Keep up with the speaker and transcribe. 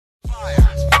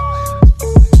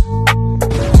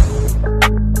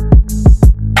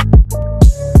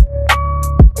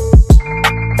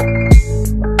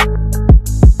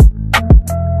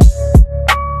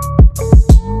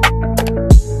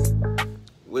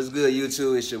What's good,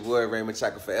 YouTube? It's your boy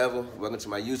Raymondtacular forever. Welcome to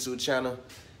my YouTube channel.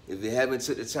 If you haven't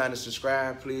took the time to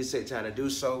subscribe, please take time to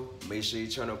do so. Make sure you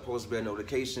turn on post bell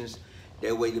notifications.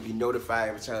 That way you'll be notified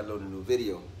every time I load a new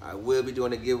video. I will be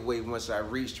doing a giveaway once I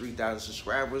reach 3,000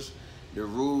 subscribers. The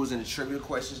rules and the trivia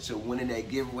questions to winning that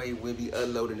giveaway will be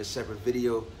uploaded in a separate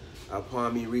video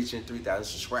upon me reaching 3,000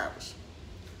 subscribers.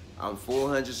 I'm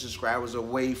 400 subscribers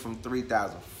away from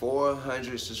 3,000.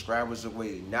 400 subscribers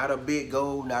away. Not a big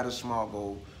goal, not a small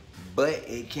goal, but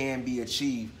it can be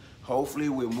achieved, hopefully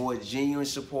with more genuine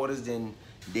supporters than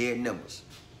dead numbers.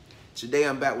 Today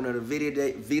I'm back with another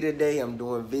VEDA day. I'm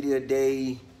doing VEDA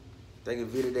day, I think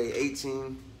it's VEDA day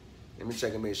 18. Let me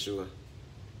check and make sure.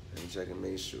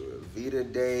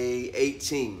 VEDA day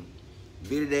 18.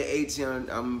 VEDA day 18,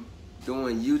 I'm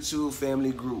doing YouTube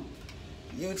family group.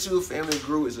 YouTube family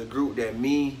group is a group that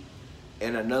me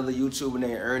and another YouTuber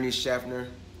named Ernie Schaffner,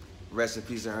 rest in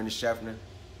peace to Ernie Schaffner,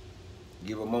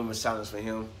 give a moment of silence for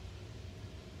him.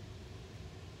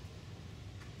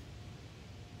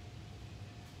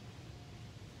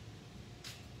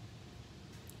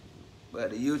 But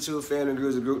the YouTube family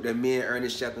group is a group that me and Ernie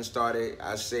Schaffner started,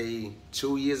 I say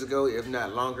 2 years ago, if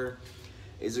not longer.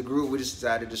 It's a group we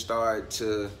decided to start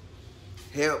to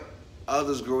help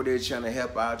others grow their channel,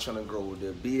 help our channel grow,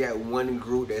 to be that one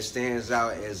group that stands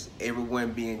out as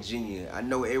everyone being genuine. I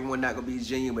know everyone not gonna be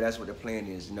genuine, but that's what the plan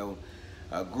is, you know.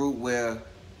 A group where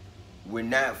we're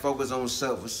not focused on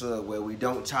sub for sub, where we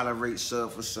don't tolerate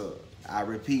sub for sub. I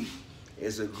repeat,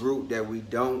 it's a group that we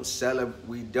don't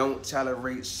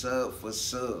tolerate sub for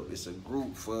sub. It's a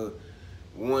group for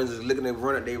ones that's looking to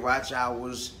run up their watch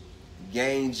hours,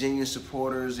 gain genuine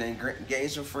supporters, and gain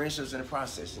some friendships in the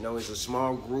process. You know, it's a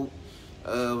small group.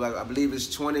 I believe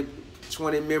it's 20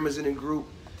 members in the group,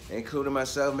 including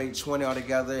myself, make 20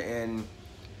 altogether, and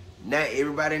not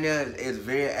everybody in there is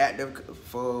very active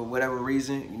for whatever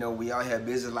reason. You know, we all have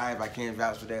busy life. I can't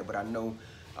vouch for that, but I know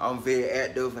I'm very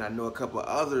active, and I know a couple of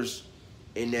others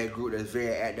in that group that's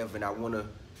very active, and I want to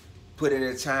put in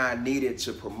the time needed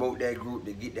to promote that group,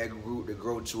 to get that group to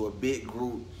grow to a big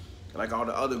group like all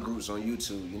the other groups on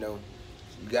YouTube. You know,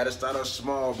 you gotta start off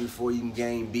small before you can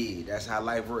gain big. That's how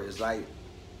life works. Like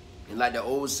the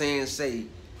old saying say,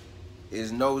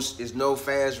 is no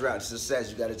fast route to success.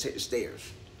 You gotta take the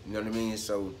stairs. You know what I mean?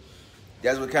 So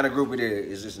that's what kind of group it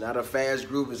is. It's not a fast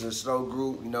group. It's a slow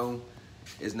group. You know,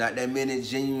 it's not that many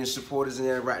genuine supporters in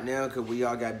there right now because we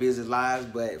all got busy lives.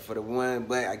 But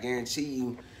I guarantee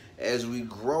you, as we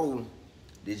grow,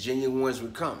 the genuine ones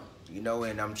will come. You know,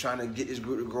 and I'm trying to get this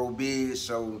group to grow big.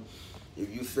 So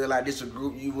if you feel like this is a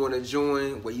group you want to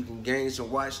join, where you can gain some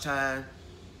watch time,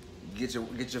 get your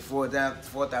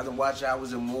 4,000 watch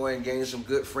hours or more, and gain some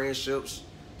good friendships,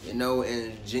 you know,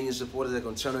 and genuine supporters that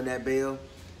gonna turn on that bell,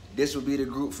 this will be the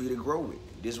group for you to grow with.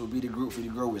 This will be the group for you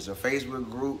to grow with. It's a Facebook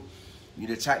group. You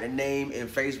just type the name in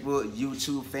Facebook,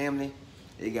 YouTube family.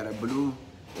 It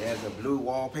has a blue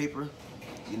wallpaper.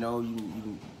 You know, you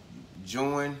can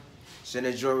join. Send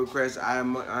a join request. I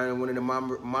am one of the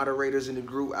moderators in the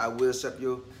group. I will accept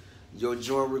your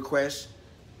join request.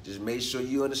 Just make sure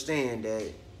you understand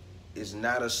that it's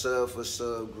not a sub for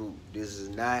sub group. This is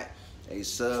not a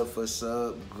sub for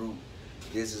sub group.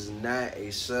 This is not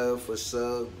a sub for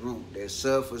sub group. That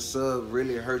sub for sub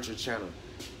really hurts your channel.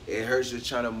 It hurts your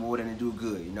channel more than it do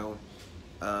good, you know.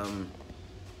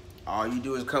 All you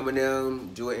do is come in there,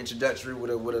 do an introductory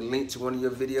with a link to one of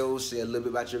your videos, say a little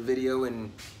bit about your video,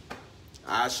 and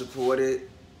I support it,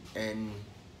 and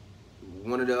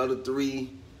one of the other 3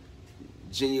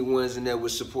 genuine ones in there will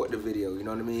support the video, you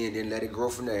know what I mean? And then let it grow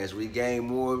from there. As we gain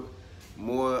more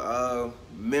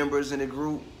members in the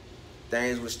group,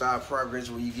 things will start progress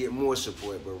when you get more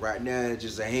support. But right now, it's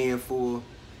just a handful,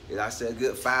 as I said, a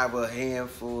good 5 or a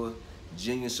handful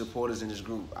genuine supporters in this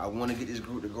group. I want to get this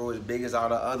group to grow as big as all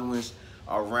the other ones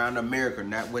around America,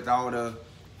 not with all the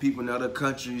people in other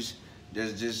countries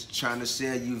that's just trying to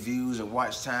sell you views and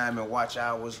watch time and watch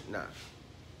hours. Nah,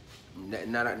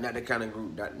 not the kind of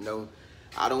group. No,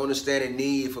 I don't understand the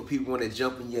need for people want to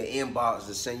jump in your inbox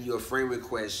to send you a friend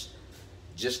request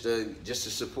just to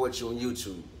support you on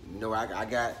YouTube. You know,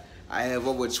 I have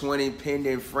over 20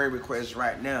 pending friend requests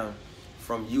right now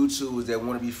from YouTubers that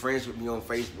want to be friends with me on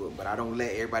Facebook, but I don't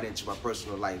let everybody into my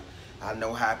personal life. I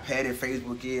know how petty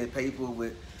Facebook is.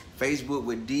 Facebook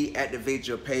would deactivate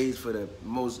your page for the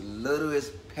most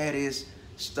littlest, pettiest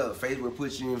stuff. Facebook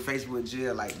puts you in Facebook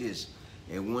jail like this.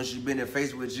 And once you've been in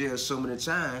Facebook jail so many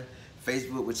times,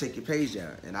 Facebook would take your page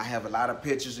down. And I have a lot of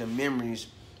pictures and memories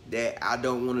that I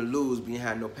don't want to lose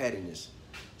behind no pettiness.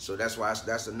 So that's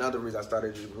another reason I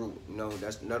started this group. You know,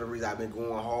 that's another reason I've been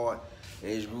going hard in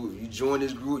this group. If you join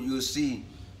this group, you'll see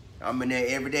I'm in there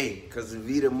every day because the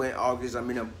VEDA month, August,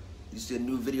 you see a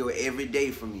new video every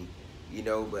day from me, you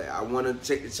know. But I want to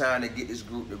take the time to get this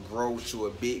group to grow to a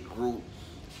big group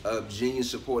of genuine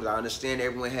supporters. I understand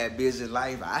everyone had busy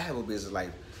life. I have a busy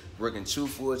life, working 2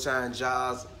 full-time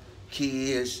jobs,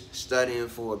 kids, studying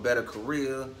for a better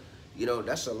career. You know,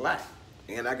 that's a lot.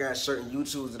 And I got certain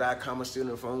YouTubers that I conversate on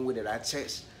the phone with, that I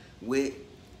text with.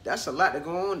 That's a lot to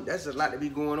go on. That's a lot to be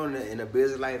going on in a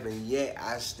busy life, and yet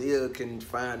I still can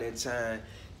find that time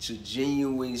to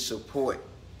genuinely support.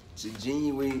 Through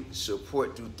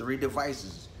 3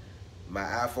 devices. My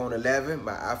iPhone 11,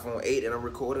 my iPhone 8 that I'm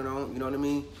recording on, you know what I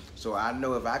mean? So I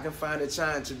know if I can find the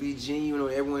time to be genuine on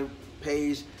everyone's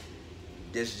page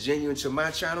that's genuine to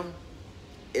my channel,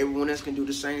 everyone else can do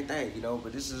the same thing, you know.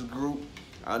 But this is a group.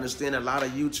 I understand a lot of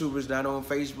YouTubers not on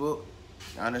Facebook.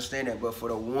 I understand that, but for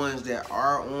the ones that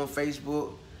are on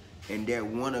Facebook and that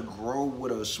want to grow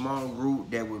with a small group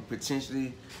that would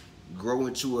potentially grow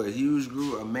into a huge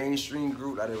group, a mainstream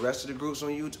group like the rest of the groups on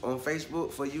YouTube, on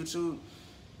Facebook for YouTube,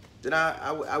 then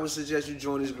I would suggest you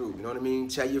join this group. You know what I mean?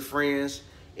 Tell your friends,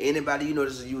 anybody you know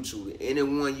that's a YouTuber,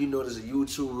 anyone you know that's a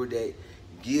YouTuber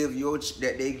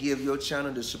that they give your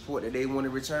channel the support that they want to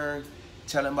return.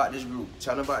 Tell them about this group.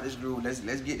 Tell them about this group. Let's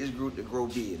get this group to grow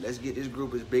big. Let's get this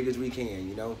group as big as we can.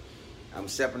 You know, I'm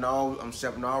accepting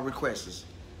all requests.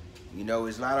 You know,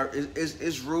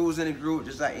 it's rules in the group,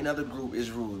 just like another group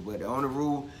is rules. But the only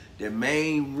rule, the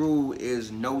main rule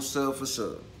is no sub for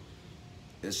sub.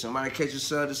 If somebody catches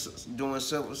sub doing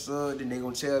sub for sub, then they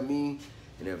gonna tell me,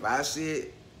 and if I see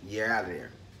it, you're out of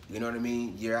there. You know what I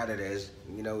mean? You're out of there.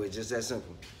 You know, it's just that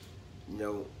simple. You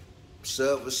know.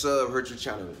 Sub for sub hurt your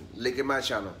channel. Look at my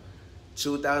channel,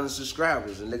 2,000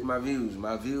 subscribers, and look at my views.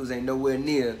 My views ain't nowhere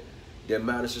near the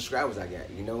amount of subscribers I got,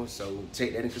 you know, so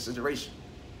take that in consideration.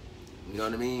 You know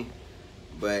what I mean?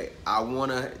 But I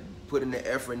want to put in the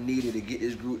effort needed to get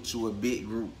this group to a big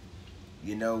group.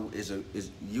 You know,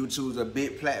 YouTube's a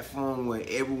big platform where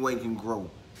everyone can grow.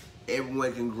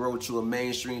 Everyone can grow to a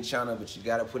mainstream channel, but you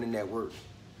got to put in that work.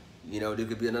 You know, there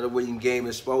could be another way you can gain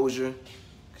exposure.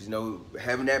 You know,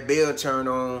 having that bell turned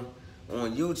on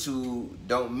YouTube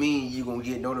don't mean you're going to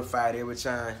get notified every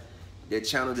time that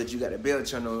channel that you got the bell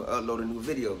turned on upload a new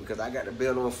video, because I got the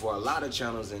bell on for a lot of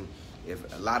channels, and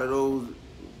if a lot of those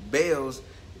bells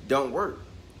don't work,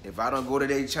 if I don't go to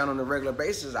their channel on a regular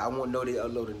basis, I won't know they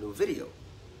upload a new video.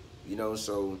 You know,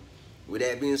 so with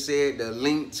that being said, the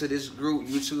link to this group,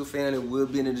 YouTube family, will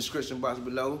be in the description box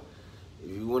below.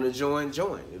 If you want to join,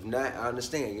 join. If not, I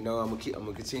understand. You know, I'm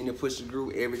gonna continue to push the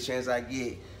group every chance I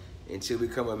get until we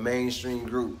become a mainstream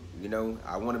group. You know,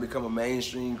 I want to become a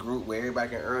mainstream group where everybody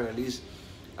can earn at least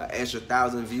an extra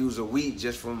 1,000 views a week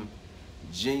just from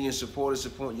genuine supporters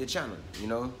supporting your channel. You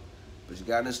know, but you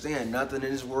gotta understand, nothing in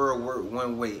this world works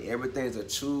one way. Everything is a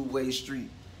two-way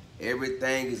street.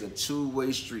 Everything is a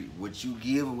two-way street. What you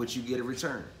give and what you get in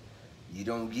return. You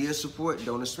don't give support,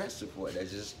 don't expect support.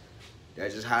 That's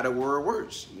just how the world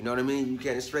works. You know what I mean? You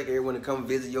can't expect everyone to come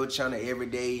visit your channel every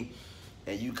day,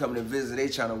 and you come to visit their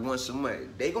channel once a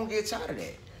month. They gonna get tired of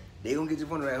that. They gonna get to the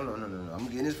point of, no. I'm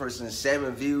getting this person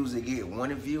 7 views to get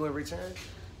 1 view in return.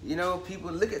 You know,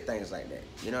 people look at things like that.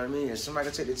 You know what I mean? If somebody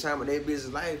can take the time of their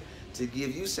business life to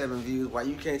give you 7 views, why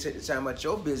you can't take the time out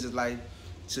your business life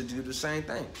to do the same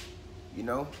thing? You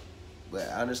know? But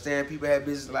I understand people have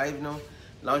business life, you know.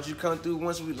 As long as you come through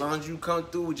once a week, as long as you come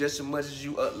through just as much as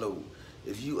you upload.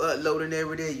 If you uploading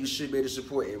every day, you should be able to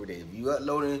support every day. If you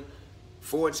uploading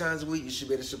 4 times a week, you should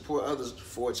be able to support others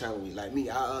 4 times a week. Like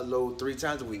me, I upload 3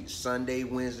 times a week, Sunday,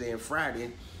 Wednesday, and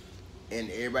Friday. And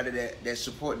everybody that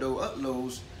support those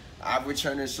uploads, I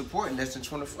return their support in less than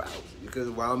 24 hours. Because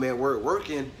while I'm at work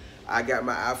working, I got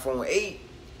my iPhone 8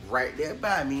 right there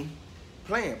by me,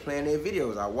 playing their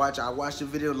videos. I watch the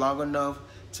video long enough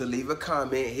to leave a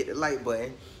comment, hit the like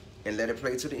button, and let it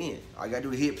play to the end. All you gotta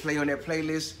do is hit play on that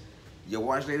playlist. Your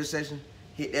watch later session,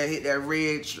 hit that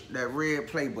red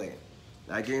play button.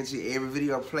 I guarantee every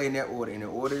video I play in that order. And the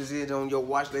order is in on your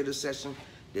watch later session,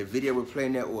 the video will play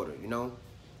in that order, you know?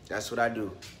 That's what I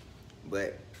do.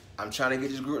 But I'm trying to get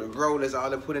this group to grow. That's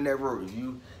all I put in that road.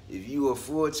 If you a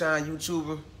full-time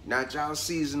YouTuber, not y'all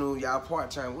seasonal, y'all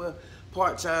part-time. Well,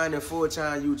 part-time and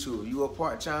full-time YouTuber. You a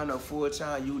part-time or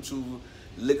full-time YouTuber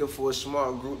looking for a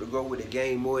small group to go with, to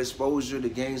gain more exposure, to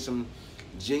gain some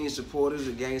genuine supporters,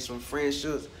 to gain some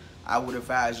friendships, I would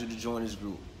advise you to join this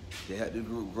group, to help the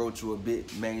group grow to a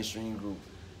big mainstream group.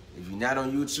 If you're not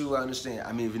on YouTube, I understand.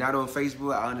 I mean, if you're not on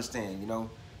Facebook, I understand, you know.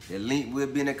 The link will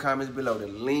be in the comments below. The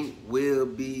link will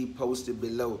be posted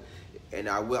below. And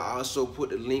I will also put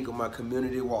the link on my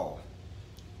community wall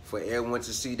for everyone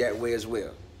to see that way as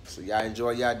well. So y'all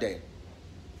enjoy y'all day.